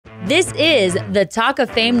This is the Talk of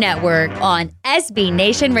Fame Network on SB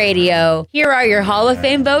Nation Radio. Here are your Hall of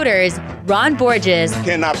Fame voters: Ron Borges,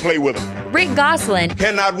 cannot play with him. Rick Gosselin,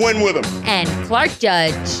 cannot win with him. And Clark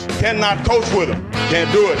Judge, cannot coach with him. Can't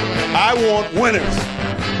do it. I want winners.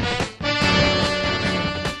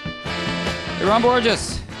 Hey, Ron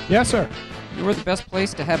Borges. Yes, sir. You know where the best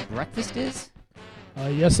place to have breakfast is?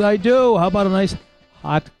 Yes, I do. How about a nice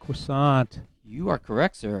hot croissant? You are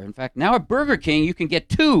correct, sir. In fact, now at Burger King, you can get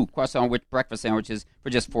 2 croissant-wich breakfast sandwiches for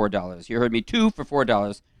just $4. You heard me, 2 for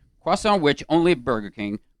 $4. Croissant-wich only at Burger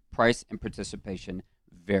King. Price and participation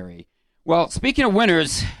vary. Well, speaking of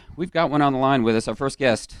winners, we've got one on the line with us. Our first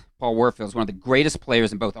guest, Paul Warfield, is one of the greatest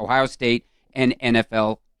players in both Ohio State and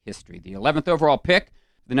NFL history. The 11th overall pick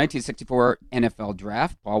of the 1964 NFL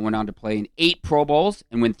Draft. Paul went on to play in 8 Pro Bowls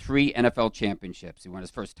and win 3 NFL championships. He won his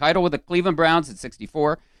first title with the Cleveland Browns in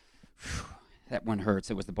 '64. That one hurts.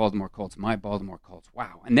 It was the Baltimore Colts, my Baltimore Colts.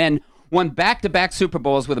 Wow. And then won back-to-back Super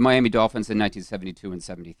Bowls with the Miami Dolphins in 1972 and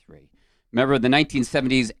 '73. Member of the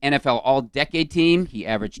 1970s NFL All-Decade Team, he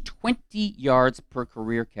averaged 20 yards per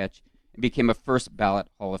career catch and became a first-ballot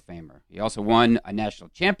Hall of Famer. He also won a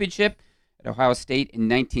national championship at Ohio State in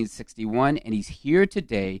 1961, and he's here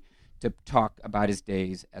today to talk about his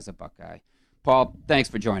days as a Buckeye. Paul, thanks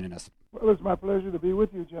for joining us. Well, it's my pleasure to be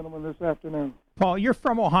with you gentlemen this afternoon. Paul, you're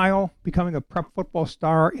from Ohio, becoming a prep football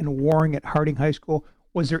star in Warring at Harding High School.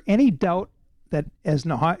 Was there any doubt that as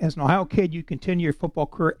an Ohio kid you'd continue your football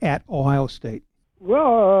career at Ohio State?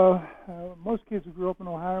 Well, most kids who grew up in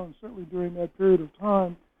Ohio, and certainly during that period of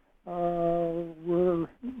time, were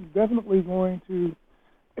definitely going to,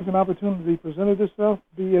 if an opportunity presented itself,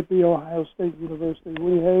 be at the Ohio State University.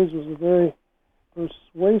 Woody Hayes was a very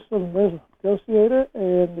persuasive negotiator,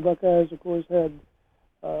 and the Buckeyes, of course, had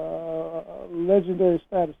legendary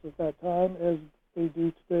status at that time, as they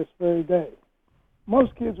do to this very day.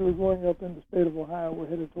 Most kids who were growing up in the state of Ohio were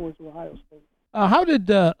headed towards Ohio State. How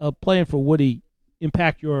did playing for Woody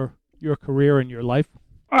impact your career and your life?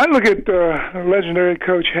 I look at legendary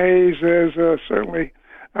Coach Hayes as certainly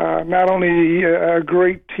not only a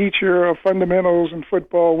great teacher of fundamentals in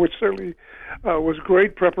football, which certainly was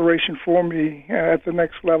great preparation for me at the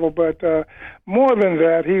next level, but more than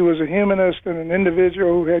that, he was a humanist and an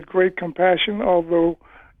individual who had great compassion, although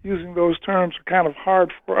using those terms are kind of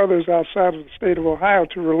hard for others outside of the state of Ohio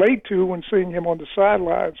to relate to when seeing him on the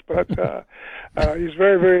sidelines. But he's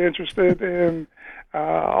very, very interested in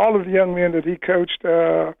all of the young men that he coached,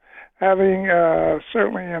 having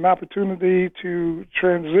certainly an opportunity to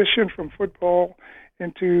transition from football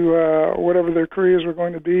into whatever their careers were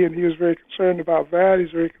going to be, and he was very concerned about that. He's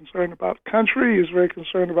very concerned about country. He's very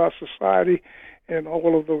concerned about society and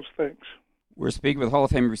all of those things. We're speaking with Hall of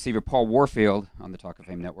Fame receiver Paul Warfield on the Talk of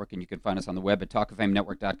Fame Network, and you can find us on the web at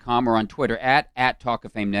talkoffamenetwork.com or on Twitter at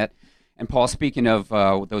talkoffamenet. And Paul, speaking of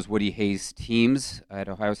those Woody Hayes teams at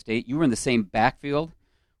Ohio State, you were in the same backfield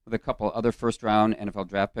with a couple other first-round NFL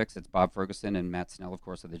draft picks. It's Bob Ferguson and Matt Snell, of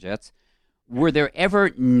course, of the Jets. Were there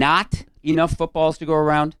ever not enough footballs to go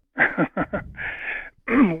around?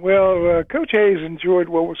 Well, Coach Hayes enjoyed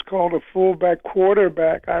what was called a fullback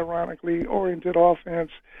quarterback, ironically oriented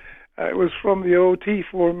offense. It was from the OT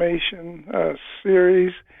formation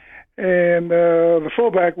series, and the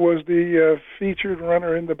fullback was the featured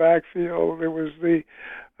runner in the backfield. It was the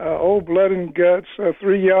old blood and guts,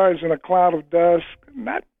 3 yards in a cloud of dust,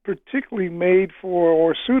 not particularly made for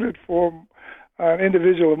or suited for an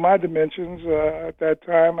individual of my dimensions. At that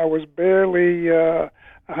time, I was barely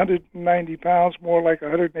 190 pounds, more like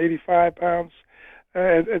 185 pounds.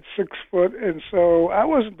 At 6 foot, and so I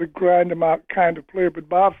wasn't the grind them out kind of player, but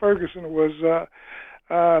Bob Ferguson was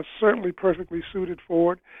certainly perfectly suited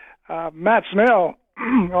for it. Matt Snell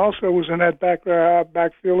also was in that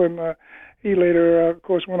backfield, and he later, of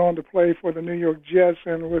course, went on to play for the New York Jets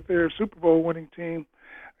and with their Super Bowl winning team,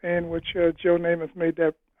 in which Joe Namath made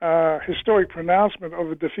that historic pronouncement of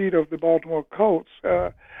the defeat of the Baltimore Colts.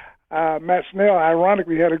 Matt Snell,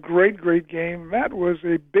 ironically, had a great game. Matt was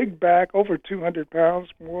a big back, over 200 pounds,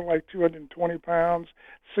 more like 220 pounds,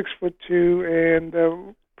 6'2",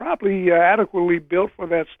 and probably adequately built for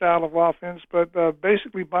that style of offense. But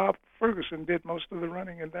basically, Bob Ferguson did most of the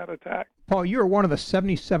running in that attack. Paul, you were one of the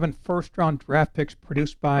 77 first-round draft picks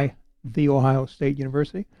produced by The Ohio State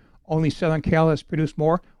University. Only Southern Cal has produced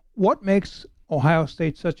more. What makes Ohio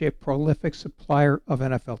State such a prolific supplier of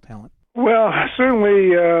NFL talent? Well,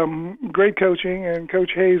 certainly great coaching, and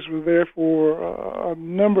Coach Hayes was there for a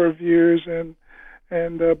number of years, and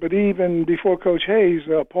And but even before Coach Hayes,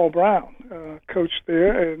 Paul Brown coached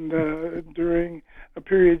there, and during a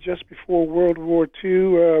period just before World War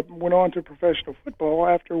II, went on to professional football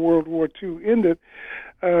after World War II ended.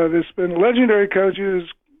 There's been legendary coaches,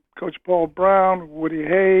 Coach Paul Brown, Woody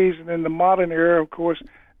Hayes, and in the modern era, of course,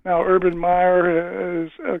 now Urban Meyer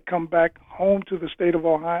has come back home to the state of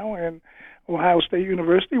Ohio and Ohio State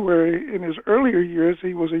University, where in his earlier years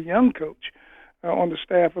he was a young coach on the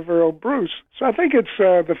staff of Earl Bruce. So I think it's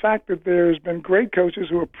the fact that there's been great coaches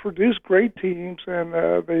who have produced great teams, and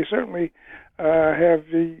they certainly have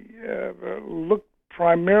looked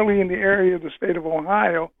primarily in the area of the state of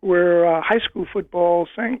Ohio, where high school football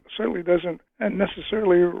certainly doesn't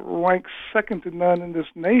necessarily rank second to none in this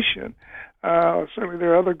nation. Certainly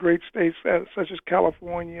there are other great states such as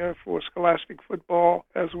California for scholastic football,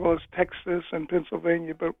 as well as Texas and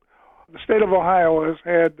Pennsylvania, but the state of Ohio has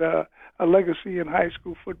had a legacy in high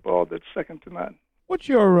school football that's second to none. What's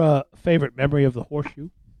your favorite memory of the Horseshoe?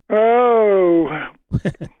 Oh,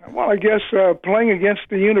 well, I guess playing against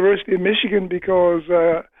the University of Michigan, because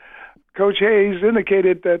Coach Hayes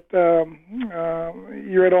indicated that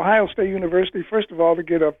you're at Ohio State University, first of all, to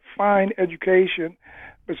get a fine education,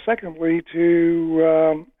 but secondly,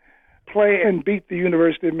 to play and beat the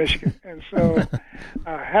University of Michigan. And so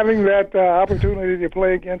having that opportunity to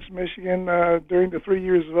play against Michigan during the 3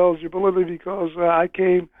 years of eligibility, because I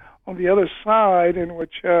came on the other side in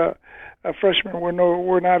which freshmen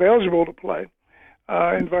were not eligible to play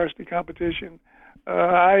in varsity competition.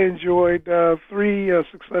 I enjoyed 3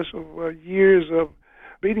 successful years of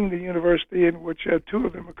beating the university, in which 2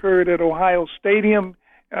 of them occurred at Ohio Stadium,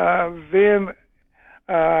 then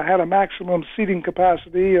had a maximum seating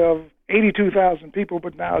capacity of 82,000 people,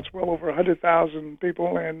 but now it's well over 100,000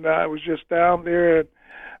 people, and I was just down there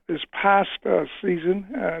this past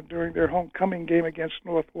season during their homecoming game against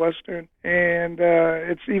Northwestern, and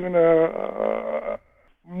it's even a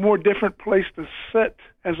more different place to sit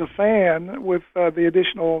as a fan with the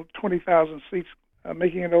additional 20,000 seats,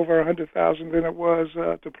 making it over 100,000 than it was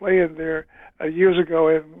to play in there years ago,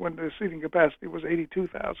 and when the seating capacity was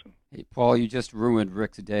 82,000. Hey, Paul, you just ruined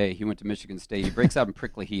Rick's day. He went to Michigan State. He breaks out in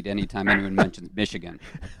prickly heat anytime anyone mentions Michigan.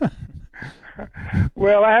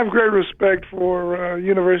 Well, I have great respect for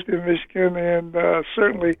University of Michigan, and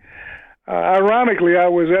certainly, ironically, I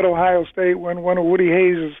was at Ohio State when one of Woody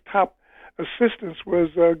Hayes' top assistants was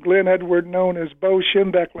Glenn Edward, known as Bo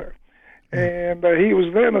Schembechler. And he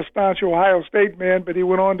was then a staunch Ohio State man, but he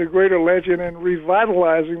went on to greater legend and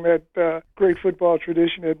revitalizing that great football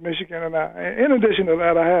tradition at Michigan. And in addition to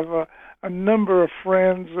that, I have a number of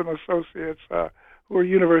friends and associates who are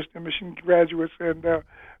University of Michigan graduates, and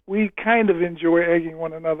we kind of enjoy egging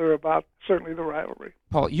one another about certainly the rivalry.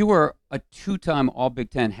 Paul, you were a 2-time All-Big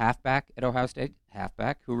Ten halfback at Ohio State,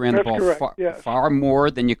 who ran the ball far more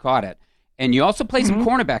than you caught it. And you also played some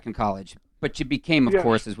cornerback in college, but you became, of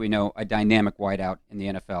course, as we know, a dynamic wideout in the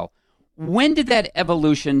NFL. When did that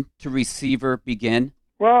evolution to receiver begin?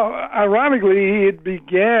 Well, ironically, it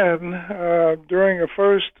began during a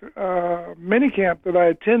first minicamp that I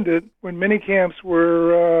attended, when minicamps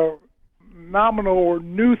were nominal or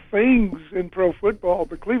new things in pro football.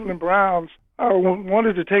 The Cleveland Browns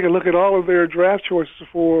wanted to take a look at all of their draft choices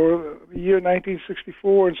for the year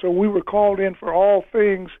 1964, and so we were called in for all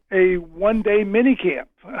things a one-day minicamp.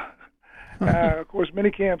 Of course,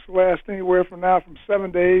 minicamps last anywhere from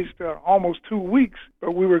 7 days to almost 2 weeks,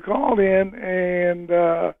 but we were called in, and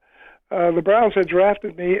the Browns had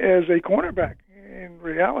drafted me as a cornerback in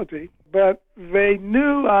reality, but they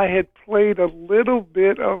knew I had played a little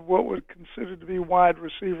bit of what was considered to be wide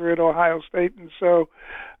receiver at Ohio State, and so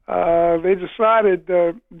they decided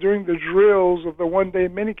during the drills of the one-day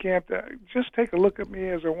minicamp to just take a look at me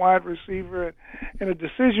as a wide receiver, and a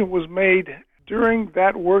decision was made during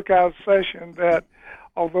that workout session that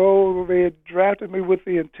although they had drafted me with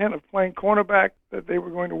the intent of playing cornerback, that they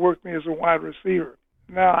were going to work me as a wide receiver.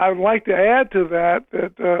 Now, I would like to add to that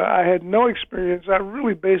I had no experience. I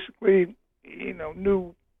really basically,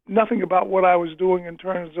 knew nothing about what I was doing in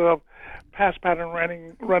terms of pass pattern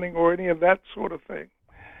running or any of that sort of thing.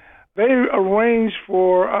 They arranged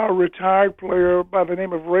for a retired player by the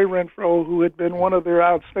name of Ray Renfro, who had been one of their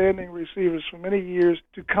outstanding receivers for many years,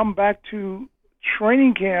 to come back to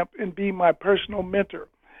training camp and be my personal mentor.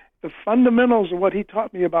 The fundamentals of what he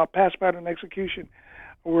taught me about pass pattern execution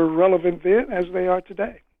were relevant then as they are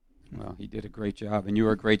today. Well, he did a great job, and you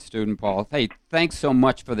were a great student, Paul. Hey, thanks so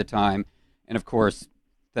much for the time, and of course,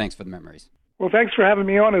 thanks for the memories. Well, thanks for having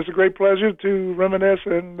me on. It's a great pleasure to reminisce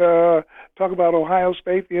and talk about Ohio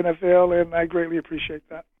State, the NFL, and I greatly appreciate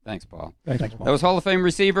that. Thanks, Paul. Thanks, Paul. That was Hall of Fame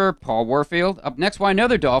receiver Paul Warfield. Up next, why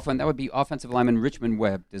another Dolphin? That would be offensive lineman Richmond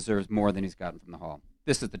Webb. Deserves more than he's gotten from the Hall.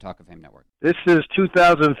 This is the Talk of Fame Network. This is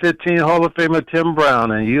 2015 Hall of Famer Tim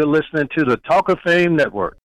Brown, and you're listening to the Talk of Fame Network.